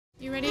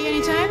You ready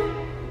anytime?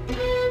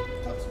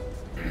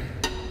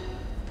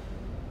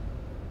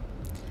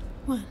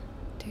 1,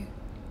 2,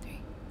 3,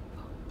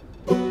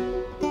 4.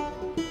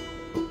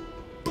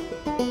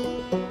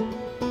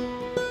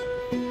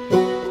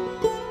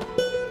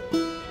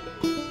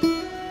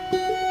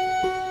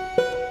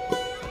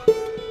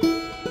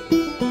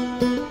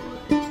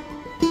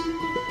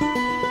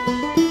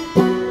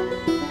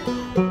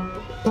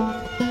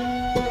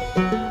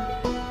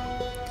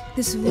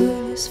 This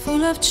world is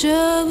full of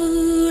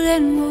trouble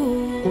and woe.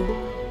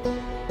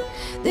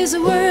 This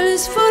world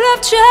is full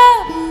of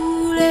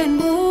trouble and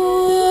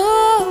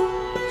woe.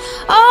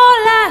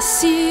 All I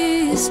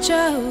see is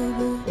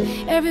trouble.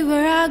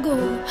 Everywhere I go,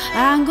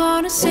 I'm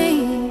gonna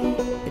sing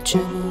the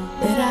trouble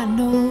that I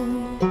know.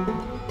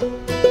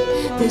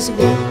 This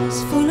world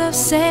is full of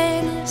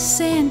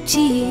sadness and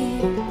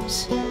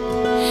tears.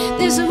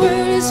 This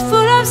world is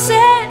full of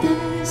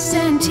sadness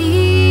and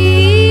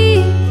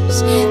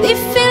tears. They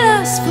fill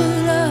us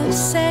full of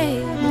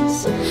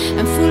sadness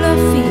and full of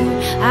fear.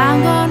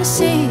 I'm gonna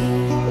sing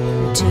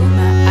till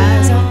my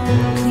eyes are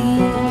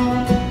clear.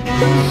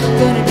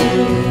 Gonna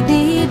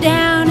dig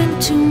down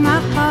into my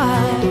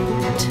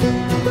heart.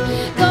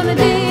 Gonna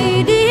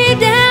dig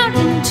down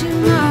into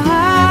my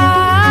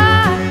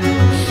heart.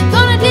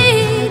 Gonna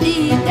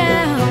dig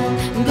down.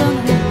 I'm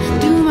gonna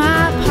do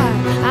my part.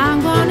 I'm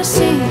gonna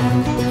sing a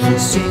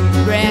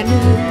brand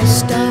new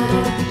start.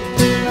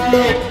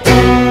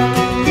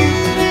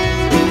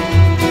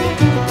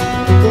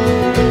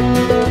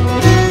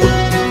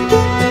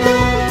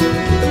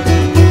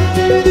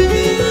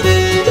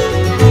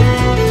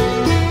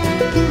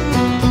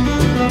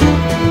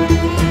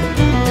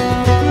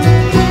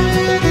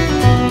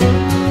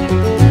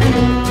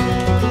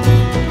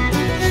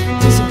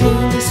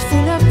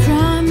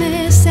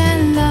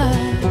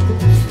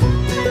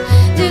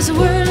 This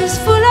world is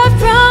full of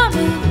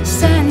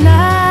promise and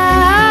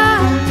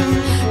love.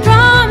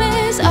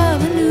 Promise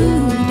of a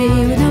new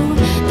day with no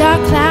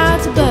dark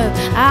clouds above.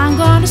 I'm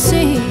gonna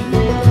sing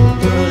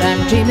all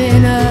I'm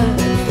dreaming of.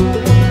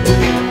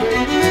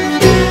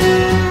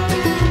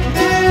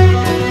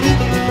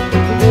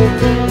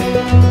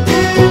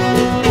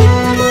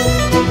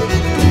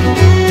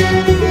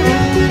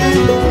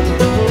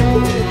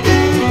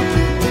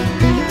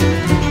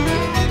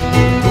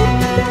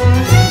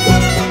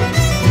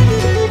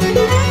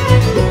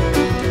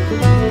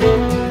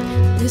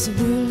 This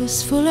world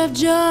is full of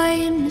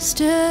joy and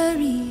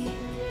mystery.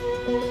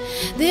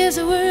 This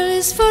world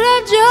is full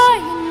of joy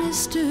and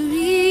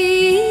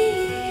mystery.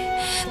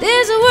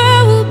 This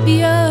world will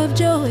be of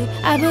joy.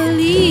 I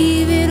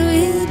believe it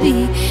will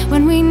be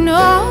when we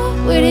know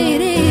what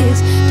it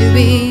is to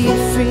be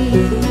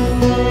free.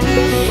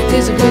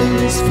 This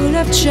world is full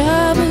of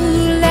trouble